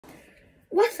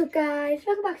What's up guys,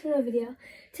 welcome back to another video.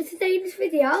 So today in this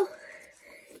video,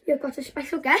 we've got a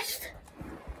special guest.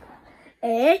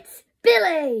 It's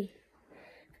Billy.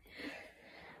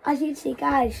 As you can see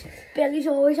guys, Billy's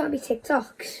always on my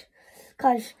TikToks.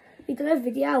 Because we done a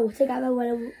video together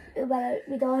when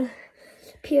we done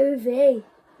POV,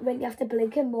 when you have to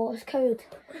blink in Morse code.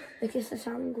 Which is the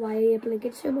song, Why Are You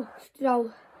Blinking So Much?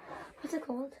 So, what's it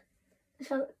called?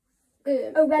 So,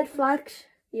 red flags.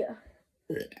 Yeah.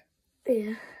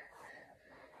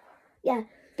 Yeah.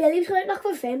 Billy's going to knock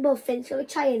for Finn, but Finn's going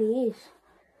to Chinese.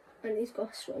 And he's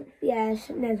got swim. Yes,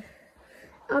 and then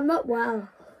I'm not well.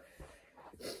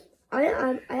 I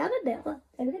have a bill.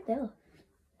 I have a bill.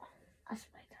 That's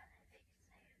my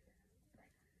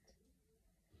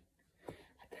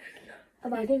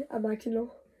dad. Imagine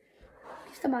though.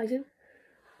 Just imagine.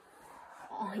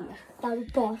 Oh yeah. That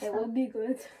would boss. It would be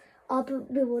good. Oh, but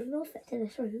we wouldn't all fit in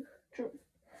this room. True.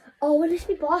 Oh, when this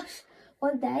be boss,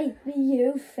 one day, me,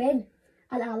 you, Finn,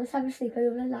 and Alice have a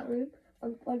sleepover in that room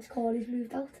once Corey's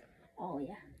moved out. Oh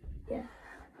yeah. Yeah.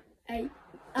 Hey,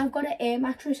 I've got an air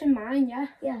mattress in mine, yeah?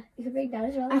 Yeah, you can bring that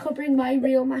as well. I could bring my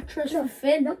real mattress for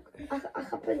Finn. No, I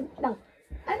could bring, no.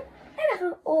 I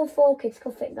reckon all 4 kids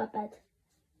could fit in that bed.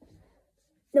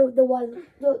 No, the one,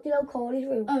 you know Corey's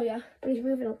room? Oh yeah. But he's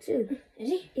moving out soon. Is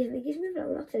he? I think he's moving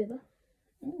out in October.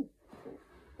 Ooh.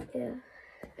 Yeah.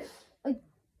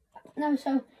 No,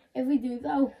 so if we do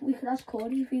though, we could ask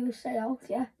Corey if he will stay out,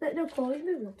 yeah? No, Corey's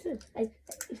moving out soon. Like,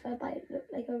 he's going to buy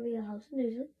like a real house in New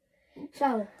Zealand.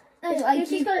 So, this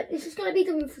is gonna be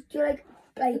the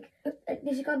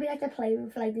this is gonna be like the playroom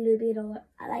for like Luby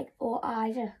or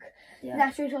Isaac. Yeah.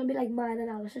 That's where it's gonna be like mine and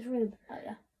Alice's room. Oh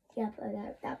yeah. Yeah, but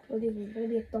that bloody room's gonna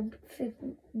be a dump for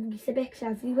bits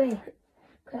everywhere.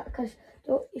 Because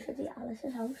if it's at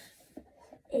Alice's house,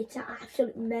 it's an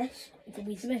absolute mess. It's a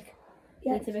Weetabix.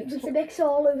 Yeah, Weetabix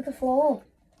all over the floor,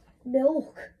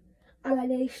 milk, and I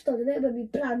nearly stood in it with my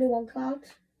brand new on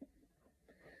clouds.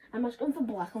 I'm asking for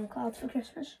black on cards for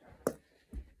Christmas.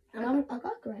 And I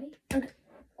got grey.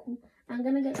 Cool. I'm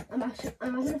having a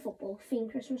football theme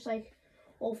Christmas, like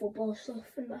all football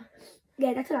stuff and that.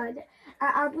 Yeah, that's what I did.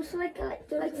 I was do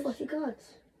like footy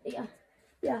cards. Yeah.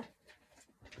 Yeah.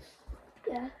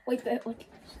 Yeah. Wait.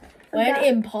 When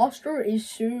imposter is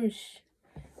Zeus.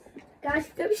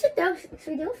 Guys, don't we sit down?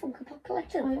 So we do a Funko Pop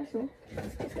collection. Oh yeah, sure.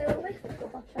 Let's go over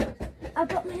Funko Pop shows. I've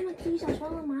got my keys as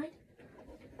well on mine.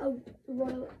 Oh,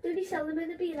 well, did he sell them in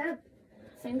the B&M? I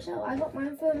think so. I got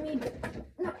mine for me,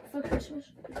 not for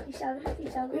Christmas. You sell them?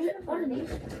 What are these?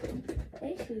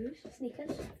 They're shoes,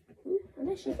 sneakers. Ooh, and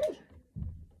they're sneakers.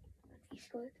 He's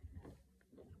good.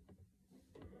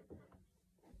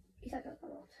 He's like,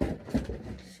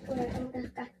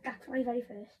 that's my very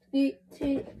first. The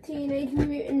Teenage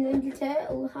Mutant Ninja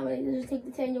Turtle. How many does it take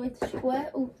to turn you into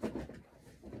Squirtle?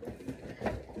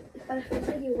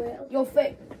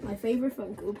 My favourite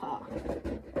Funko Pop.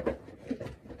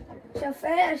 So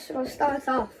first, we'll start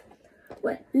off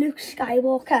with Luke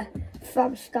Skywalker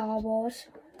from Star Wars.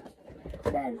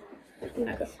 Then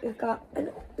we've got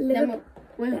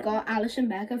We've got Alison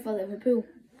Becker for Liverpool.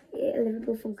 Yeah,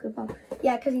 Liverpool Funko Pop.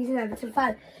 Yeah, because he's an Everton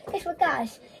fan. Guess what,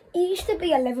 guys? He used to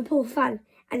be a Liverpool fan,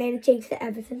 and then he changed to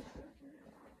Everton.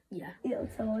 Yeah. You know,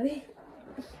 sorry.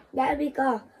 Then we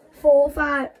got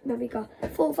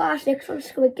 456 from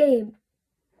Squid Game.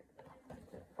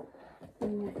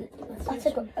 That's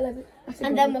a good 11.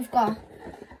 And then we've got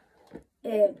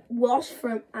Wasp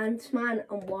from Ant-Man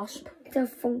and Wasp. It's a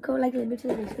Funko, like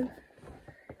limited edition.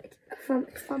 It's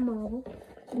from Marvel.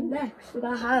 Next, we're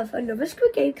going to have another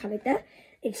Squid Game character.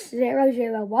 It's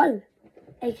 001,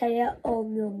 aka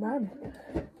Young Man.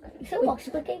 You still watch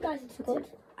Squid Game, guys? It's good.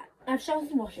 I've started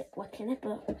watching it,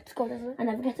 but it's good, isn't it? I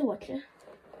never get to watch it.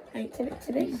 It's a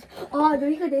bit. Oh, no,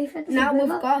 you could do it. Now we've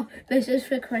got, this is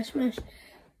for Christmas,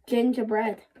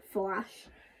 gingerbread Flash.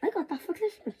 I got that for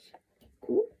Christmas.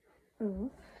 Cool. Mm-hmm.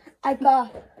 I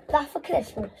got that for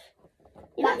Christmas.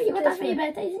 You got that for your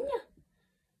birthday, didn't you?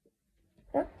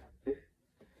 Yeah.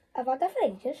 I've had that for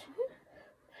ages.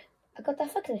 I got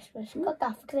that for Christmas. Got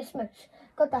that for Christmas.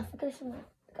 Got that for Christmas.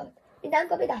 My dad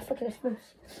got me that for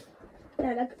Christmas.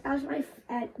 Yeah, that was my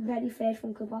very first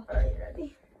Funko Pop. Are you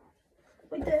ready?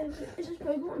 Wait, is this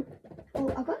Pokemon? Oh,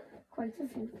 I've got quite a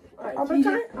few. Right, I'm gonna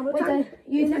try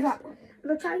you do that one. I'm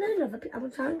gonna try another. I'm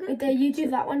gonna try and get. You do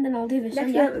that one, then I'll do this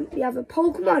one. Yeah. We have a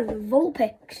Pokemon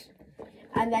Vulpix.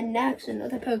 And then next,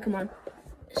 another Pokemon.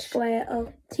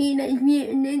 Squirtle. Teenage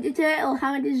Mutant Ninja Turtle.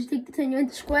 How many does it take to turn you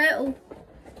into Squirtle?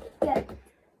 Yeah.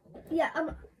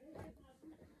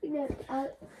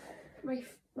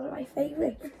 One of my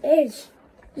favourites is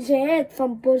Zed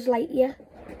from Buzz Lightyear.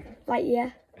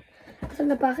 box on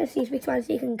the back. It seems which ones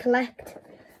you can collect.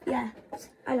 Yeah,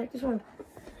 I like this one.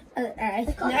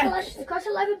 It costs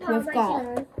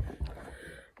 £11.99.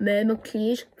 Mermaid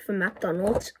cheese from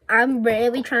McDonald's. I'm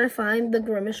really trying to find the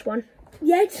grimace one.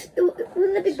 Yeah,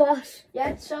 wouldn't it be boss? Yeah,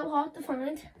 it's so hard to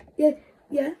find.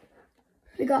 Yeah.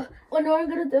 We got. What I'm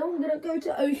gonna do? I'm gonna go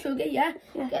to O Sugar,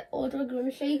 order a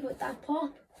grimace shake with that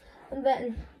pop, and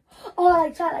then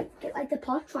Get like the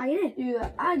pot, trying it. yeah,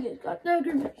 I just got the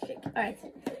grimace shake. Alright.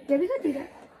 Yeah, we could do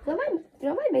that. You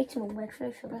know my mate's mum works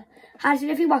for Sugar. Harrison,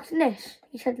 if you're watching this,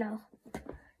 you said no.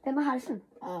 Then my Harrison.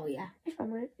 Oh yeah. His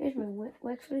mum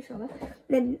works for Sugar.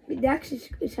 Then the next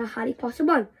is a Harry Potter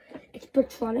one. It's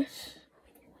Patronus.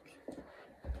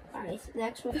 Alright,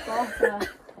 next we've got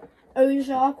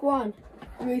Ozark one,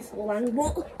 Ruth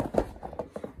Langwell.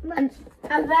 And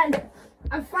then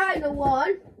a final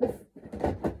one,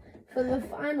 for the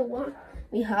final one,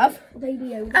 we have Baby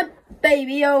Yoda. a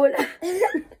Baby Yoda.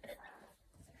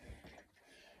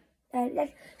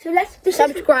 Let's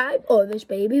Subscribe or this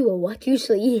baby will watch you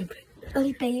sleep.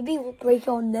 this baby will break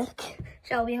your neck.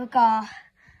 So we've got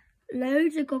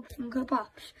loads of good Funko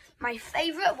Pops. My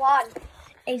favourite one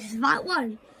is that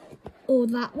one or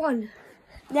that one.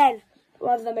 Then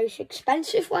one of the most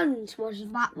expensive ones was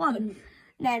that one.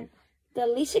 Then the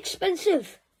least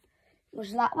expensive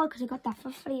was that one because I got that for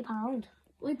 £3.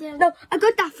 No, I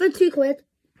got that for £2.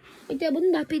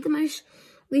 Wouldn't that be the most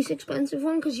least expensive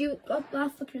one? Because you got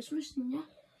that for Christmas, didn't you?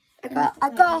 I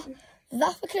got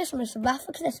that for Christmas, that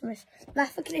for Christmas,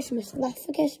 that for Christmas, that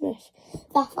for Christmas,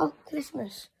 that for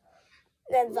Christmas,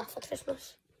 then that for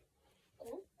Christmas.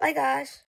 Bye guys.